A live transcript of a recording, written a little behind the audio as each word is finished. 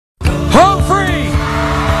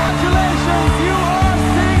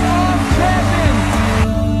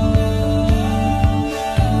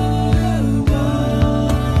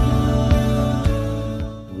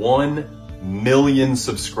million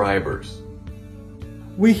subscribers.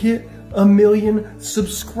 We hit 1 million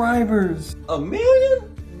subscribers. 1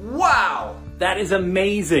 million? Wow! That is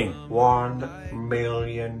amazing. 1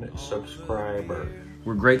 million subscribers.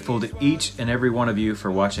 We're grateful to each and every one of you for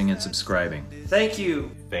watching and subscribing. Thank you.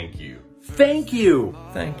 Thank you. Thank you.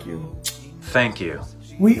 Thank you. Thank you.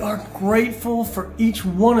 We are grateful for each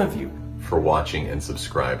one of you. For watching and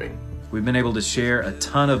subscribing. We've been able to share a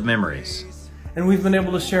ton of memories. And we've been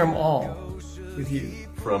able to share them all with you.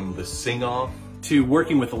 From the sing-off To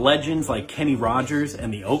working with legends like Kenny Rogers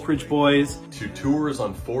and the Oak Ridge Boys. to tours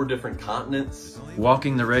on 4 different continents.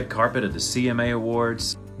 Walking the red carpet at the CMA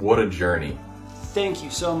Awards. What a journey. Thank you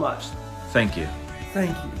so much. Thank you.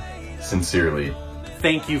 Thank you. Sincerely,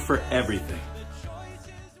 Thank you for everything.